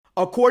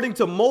According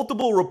to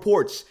multiple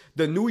reports,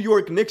 the New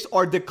York Knicks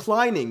are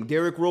declining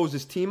Derrick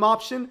Rose's team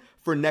option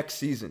for next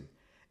season.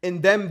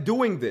 In them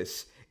doing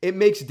this, it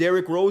makes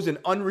Derrick Rose an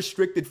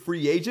unrestricted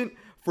free agent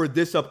for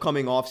this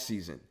upcoming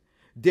offseason.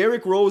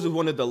 Derrick Rose is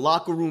one of the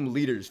locker room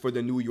leaders for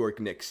the New York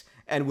Knicks,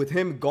 and with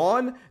him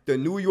gone, the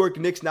New York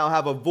Knicks now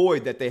have a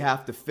void that they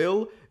have to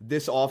fill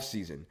this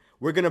offseason.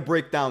 We're going to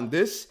break down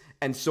this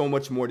and so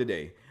much more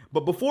today.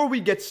 But before we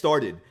get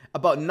started,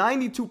 about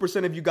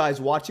 92% of you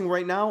guys watching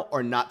right now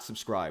are not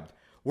subscribed.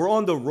 We're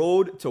on the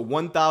road to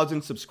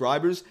 1,000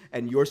 subscribers,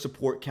 and your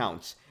support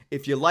counts.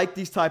 If you like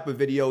these type of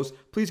videos,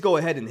 please go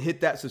ahead and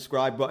hit that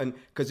subscribe button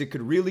because it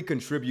could really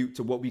contribute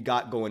to what we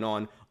got going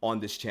on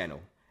this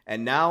channel.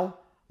 And now,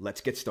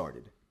 let's get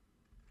started.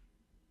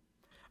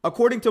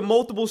 According to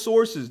multiple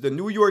sources, the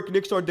New York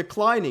Knicks are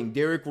declining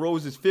Derrick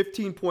Rose's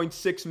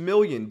 $15.6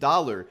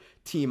 million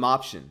team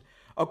option.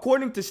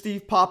 According to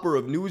Steve Popper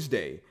of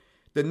Newsday,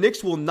 the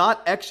Knicks will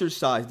not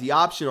exercise the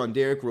option on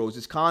Derrick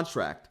Rose's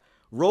contract.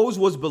 Rose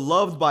was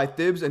beloved by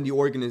Thibs and the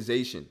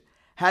organization,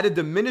 had a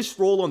diminished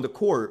role on the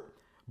court,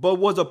 but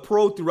was a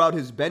pro throughout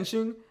his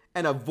benching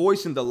and a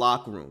voice in the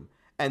locker room,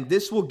 and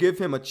this will give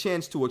him a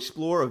chance to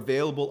explore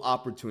available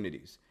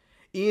opportunities.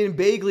 Ian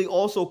Begley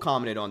also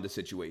commented on the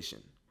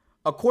situation.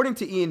 According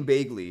to Ian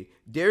Begley,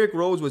 Derrick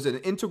Rose was an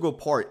integral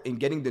part in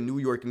getting the New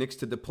York Knicks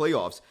to the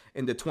playoffs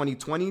in the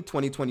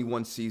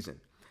 2020-2021 season.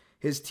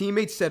 His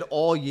teammates said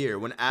all year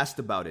when asked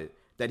about it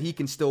that he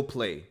can still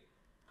play.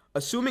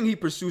 Assuming he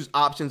pursues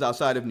options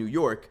outside of New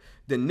York,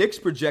 the Knicks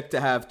project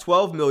to have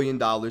 $12 million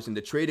in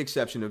the trade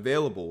exception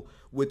available,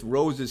 with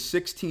Rose's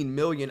 $16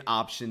 million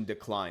option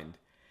declined.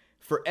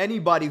 For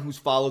anybody who's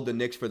followed the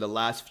Knicks for the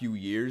last few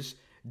years,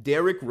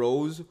 Derrick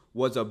Rose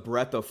was a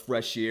breath of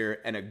fresh air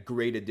and a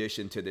great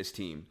addition to this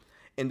team.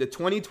 In the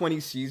 2020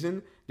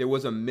 season, there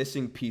was a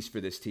missing piece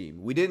for this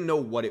team. We didn't know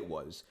what it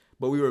was,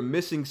 but we were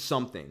missing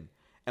something,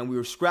 and we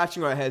were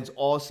scratching our heads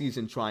all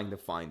season trying to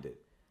find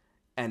it.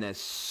 And as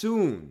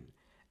soon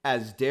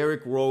as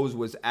Derrick Rose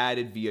was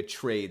added via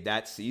trade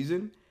that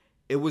season,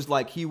 it was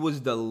like he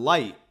was the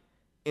light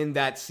in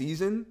that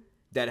season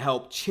that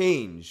helped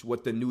change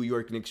what the New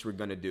York Knicks were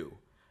going to do.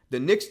 The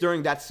Knicks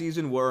during that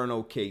season were an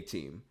okay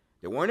team.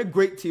 They weren't a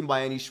great team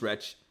by any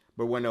stretch,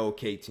 but were an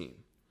okay team.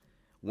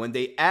 When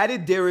they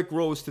added Derrick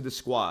Rose to the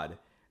squad,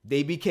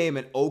 they became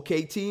an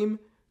okay team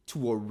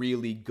to a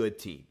really good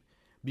team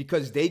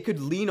because they could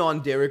lean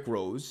on Derrick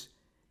Rose,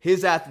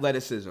 his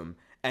athleticism,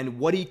 and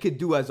what he could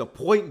do as a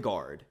point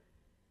guard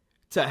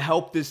to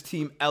help this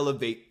team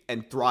elevate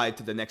and thrive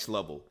to the next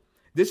level.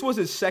 This was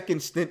his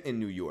second stint in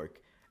New York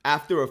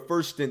after a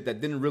first stint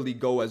that didn't really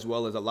go as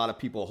well as a lot of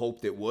people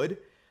hoped it would.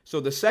 So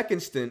the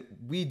second stint,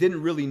 we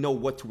didn't really know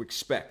what to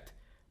expect.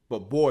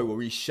 But boy, were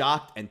we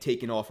shocked and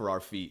taken off of our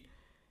feet.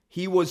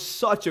 He was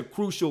such a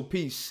crucial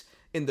piece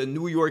in the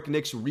New York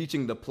Knicks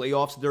reaching the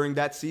playoffs during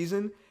that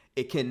season.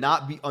 It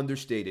cannot be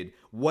understated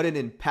what an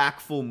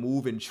impactful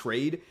move and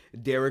trade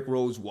Derrick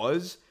Rose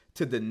was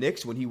to the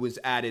Knicks when he was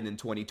added in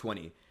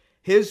 2020.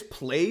 His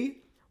play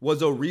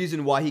was a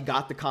reason why he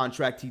got the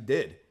contract he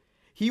did.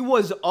 He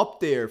was up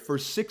there for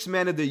 6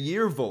 Man of the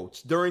Year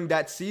votes during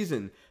that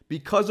season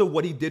because of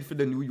what he did for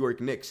the New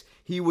York Knicks.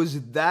 He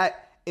was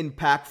that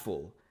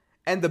impactful.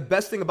 And the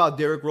best thing about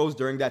Derrick Rose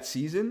during that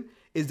season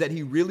is that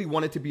he really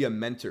wanted to be a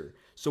mentor.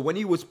 So when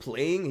he was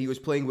playing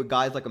with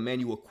guys like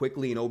Emmanuel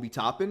Quickley and Obi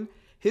Toppin.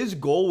 His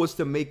goal was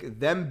to make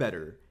them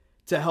better,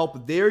 to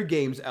help their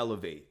games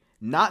elevate,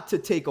 not to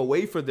take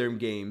away from their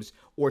games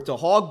or to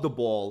hog the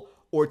ball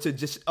or to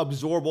just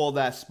absorb all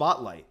that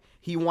spotlight.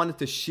 He wanted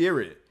to share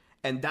it.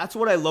 And that's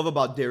what I love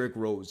about Derrick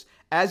Rose.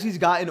 As he's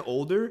gotten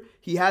older,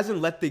 he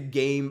hasn't let the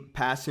game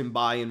pass him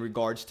by in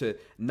regards to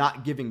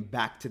not giving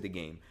back to the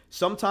game.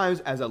 Sometimes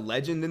as a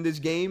legend in this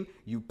game,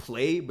 you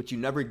play, but you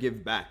never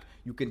give back.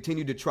 You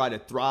continue to try to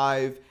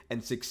thrive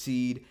and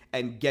succeed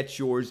and get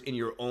yours in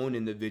your own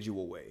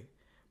individual way.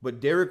 But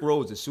Derrick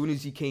Rose, as soon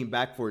as he came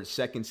back for his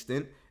second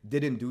stint,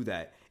 didn't do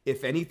that.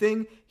 If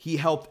anything, he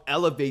helped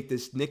elevate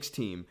this Knicks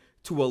team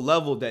to a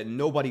level that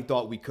nobody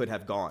thought we could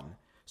have gone.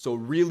 So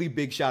really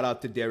big shout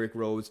out to Derrick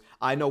Rose.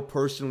 I know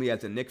personally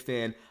as a Knicks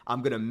fan,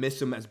 I'm going to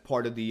miss him as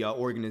part of the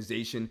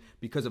organization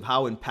because of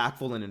how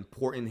impactful and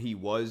important he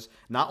was,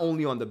 not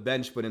only on the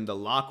bench, but in the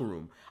locker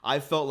room. I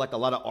felt like a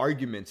lot of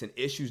arguments and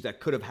issues that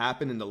could have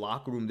happened in the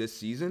locker room this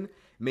season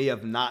may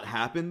have not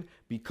happened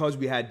because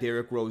we had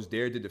Derrick Rose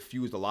there to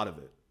diffuse a lot of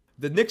it.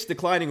 The Knicks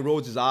declining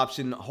Rose's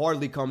option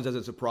hardly comes as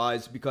a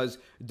surprise because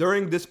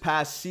during this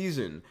past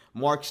season,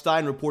 Mark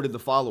Stein reported the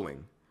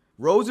following.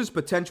 Rose's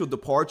potential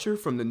departure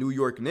from the New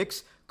York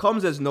Knicks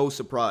comes as no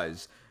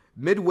surprise.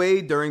 Midway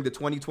during the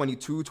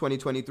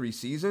 2022-2023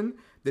 season,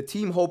 the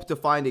team hoped to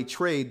find a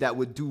trade that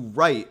would do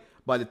right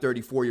by the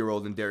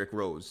 34-year-old in Derrick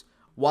Rose.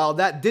 While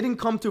that didn't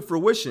come to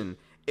fruition,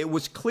 it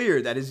was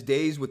clear that his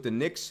days with the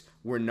Knicks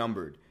were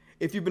numbered.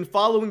 If you've been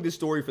following this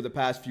story for the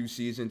past few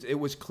seasons, it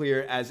was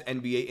clear, as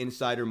NBA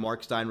insider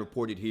Mark Stein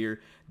reported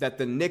here, that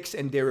the Knicks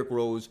and Derrick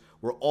Rose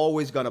were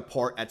always going to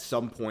part at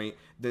some point.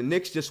 The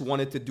Knicks just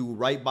wanted to do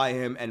right by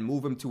him and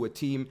move him to a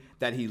team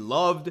that he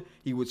loved,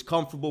 he was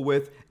comfortable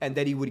with, and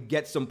that he would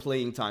get some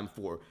playing time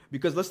for.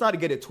 Because let's not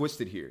get it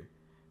twisted here.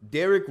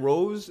 Derrick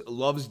Rose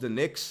loves the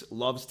Knicks,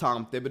 loves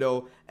Tom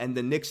Thibodeau, and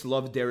the Knicks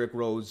love Derrick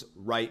Rose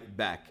right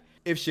back.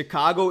 If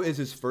Chicago is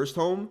his first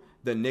home,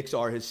 the Knicks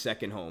are his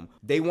second home.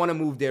 They want to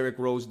move Derrick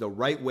Rose the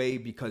right way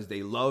because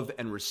they love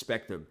and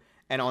respect him.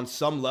 And on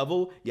some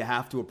level, you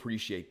have to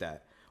appreciate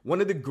that. One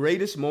of the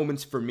greatest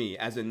moments for me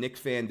as a Knicks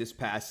fan this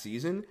past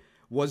season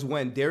was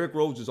when Derrick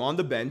Rose was on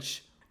the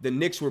bench, the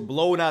Knicks were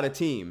blowing out a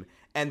team,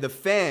 and the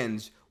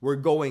fans were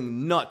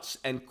going nuts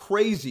and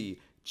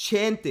crazy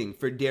chanting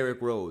for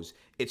Derrick Rose.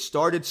 It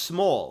started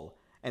small,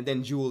 and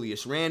then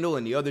Julius Randle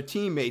and the other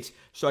teammates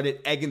started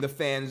egging the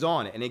fans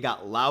on, and it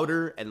got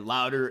louder and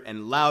louder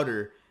and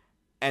louder.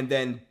 And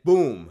then,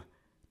 boom,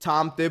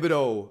 Tom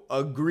Thibodeau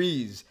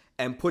agrees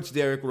and puts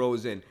Derrick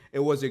Rose in. It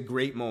was a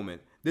great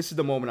moment. This is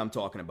the moment I'm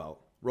talking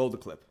about. Roll the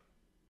clip.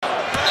 Oh,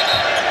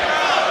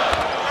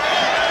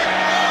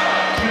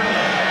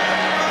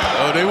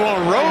 they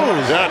want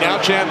Rose. Yeah,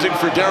 now chanting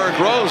for Derrick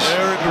Rose.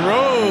 Derrick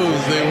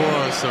Rose. They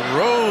want some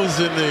Rose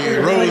in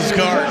the Rose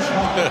cart.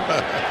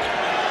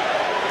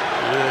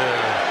 Yeah.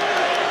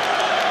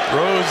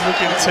 Rose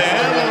looking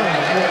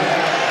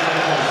tan.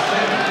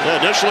 Yeah,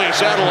 initially it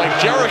sounded like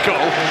Jericho.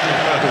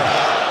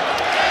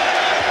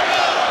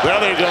 There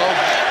they go.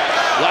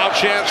 Loud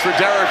chants for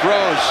Derrick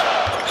Rose.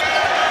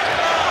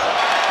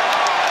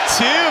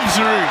 Tibbs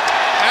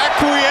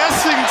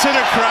acquiescing to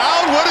the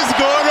crowd. What is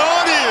going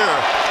on here?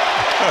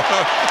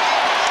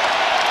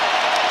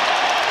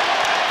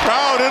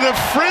 Crowd in a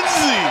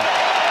frenzy.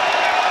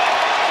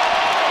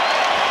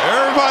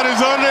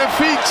 Everybody's on their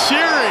feet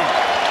cheering.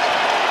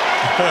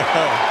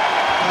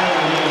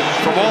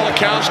 From all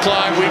accounts,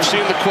 Clyde, we've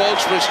seen the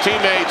quotes from his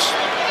teammates.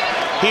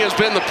 He has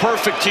been the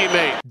perfect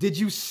teammate. Did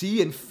you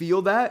see and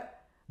feel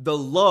that? The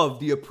love,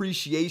 the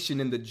appreciation,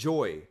 and the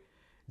joy.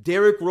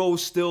 Derrick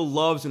Rose still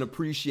loves and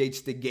appreciates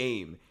the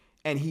game,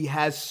 and he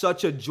has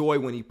such a joy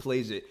when he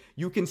plays it.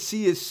 You can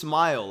see his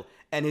smile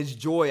and his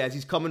joy as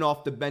he's coming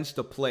off the bench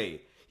to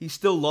play. He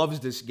still loves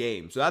this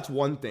game, so that's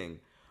one thing.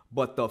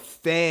 But the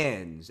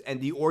fans and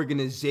the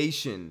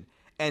organization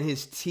and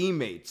his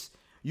teammates,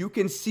 you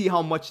can see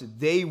how much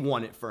they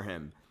want it for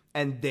him,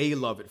 and they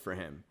love it for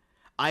him.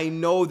 I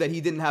know that he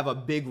didn't have a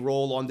big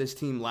role on this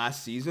team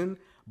last season,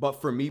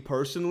 but for me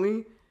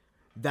personally,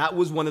 that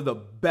was one of the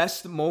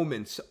best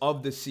moments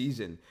of the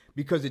season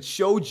because it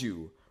showed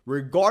you,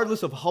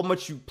 regardless of how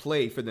much you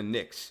play for the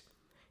Knicks,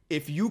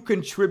 if you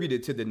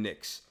contributed to the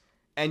Knicks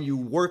and you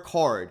work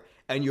hard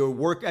and your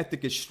work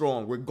ethic is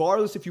strong,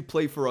 regardless if you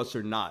play for us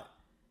or not,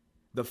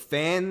 the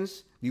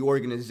fans, the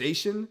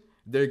organization,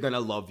 they're going to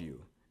love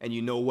you. And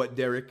you know what,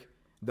 Derrick?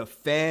 The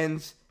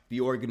fans,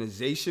 the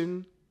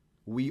organization,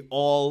 we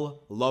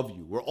all love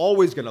you. We're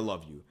always going to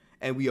love you.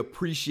 And we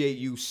appreciate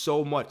you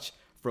so much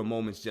for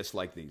moments just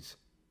like these.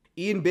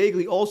 Ian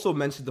Begley also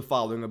mentioned the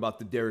following about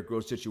the Derrick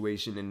Rose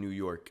situation in New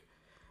York.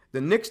 The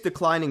Knicks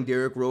declining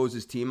Derrick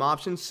Rose's team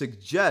options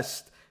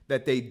suggest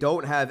that they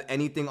don't have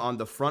anything on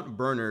the front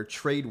burner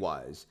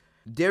trade-wise.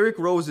 Derrick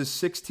Rose's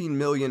 $16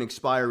 million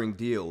expiring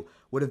deal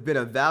would have been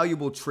a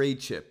valuable trade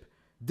chip.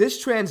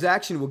 This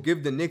transaction will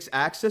give the Knicks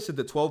access to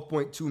the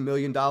 $12.2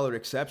 million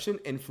exception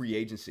in free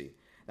agency.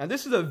 Now,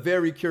 this is a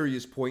very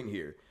curious point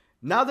here.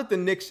 Now that the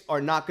Knicks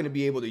are not going to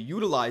be able to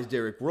utilize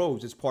Derrick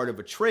Rose as part of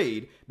a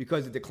trade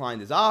because he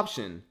declined his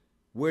option,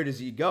 where does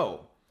he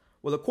go?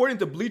 Well, according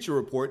to Bleacher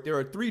Report, there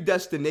are 3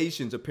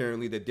 destinations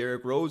apparently that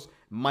Derrick Rose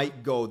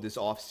might go this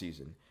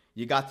offseason.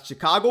 You got the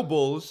Chicago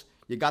Bulls,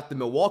 you got the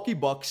Milwaukee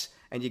Bucks,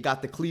 and you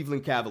got the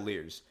Cleveland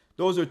Cavaliers.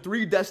 Those are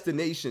 3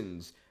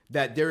 destinations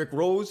that Derrick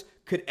Rose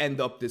could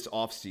end up this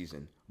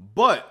offseason.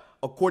 But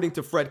according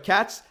to Fred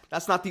Katz,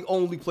 that's not the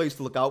only place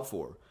to look out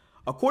for.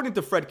 According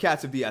to Fred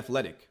Katz of The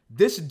Athletic,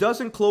 this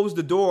doesn't close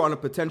the door on a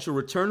potential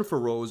return for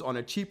Rose on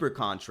a cheaper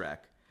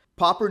contract.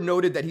 Popper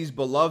noted that he's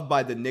beloved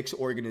by the Knicks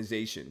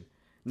organization.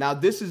 Now,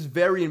 this is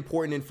very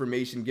important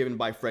information given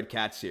by Fred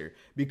Katz here,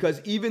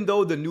 because even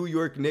though the New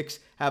York Knicks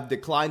have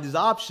declined his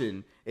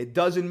option, it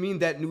doesn't mean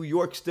that New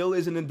York still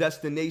isn't a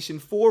destination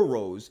for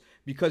Rose,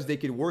 because they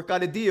could work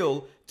out a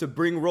deal to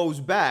bring Rose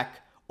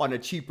back on a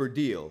cheaper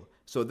deal.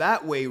 So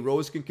that way,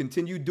 Rose can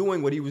continue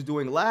doing what he was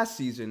doing last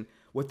season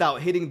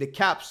without hitting the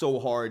cap so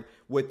hard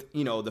with,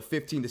 the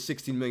 $15 to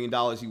 $16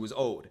 million he was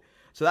owed.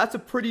 So that's a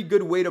pretty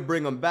good way to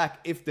bring him back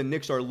if the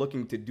Knicks are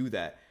looking to do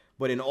that.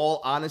 But in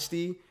all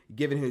honesty,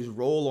 given his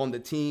role on the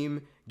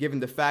team, given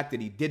the fact that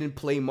he didn't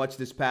play much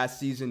this past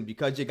season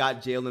because you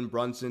got Jalen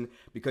Brunson,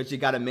 because you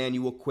got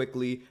Emmanuel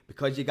Quickley,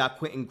 because you got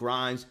Quentin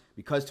Grimes,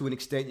 because to an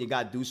extent you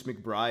got Deuce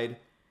McBride,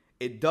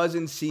 it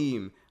doesn't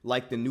seem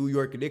like the New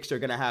York Knicks are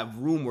going to have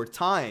room or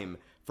time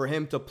for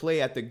him to play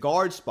at the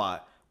guard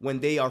spot when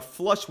they are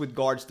flush with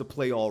guards to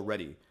play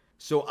already.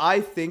 So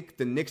I think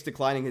the Knicks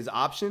declining his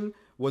option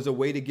was a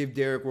way to give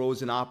Derrick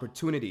Rose an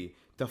opportunity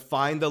to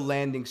find the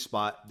landing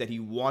spot that he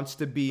wants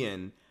to be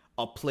in,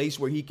 a place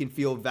where he can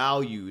feel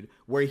valued,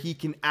 where he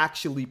can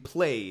actually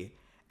play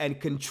and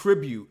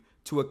contribute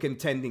to a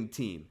contending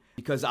team.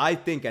 Because I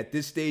think at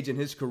this stage in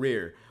his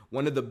career,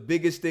 one of the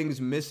biggest things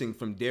missing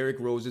from Derrick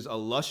Rose's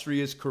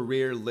illustrious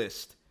career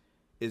list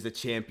is a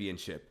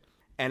championship.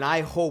 And I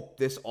hope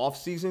this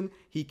offseason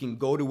he can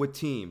go to a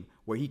team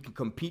where he can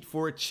compete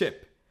for a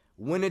chip,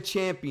 win a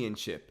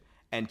championship,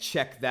 and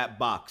check that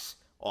box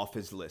off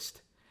his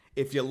list.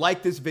 If you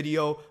like this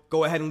video,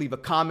 go ahead and leave a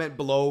comment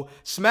below,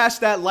 smash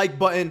that like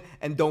button,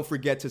 and don't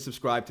forget to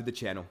subscribe to the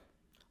channel.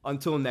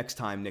 Until next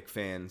time, Knicks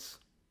fans.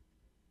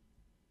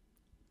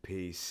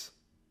 Peace.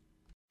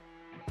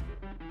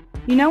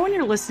 You know when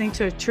you're listening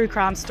to a true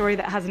crime story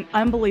that has an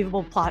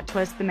unbelievable plot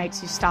twist that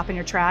makes you stop in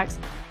your tracks?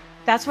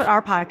 That's what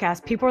our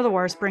podcast, People Are the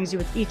Worst, brings you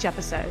with each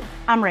episode.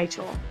 I'm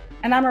Rachel.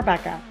 And I'm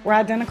Rebecca. We're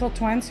identical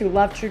twins who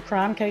love true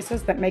crime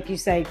cases that make you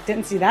say,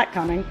 didn't see that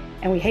coming,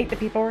 and we hate the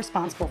people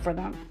responsible for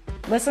them.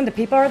 Listen to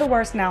People Are the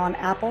Worst now on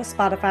Apple,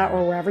 Spotify,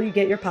 or wherever you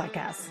get your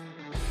podcasts.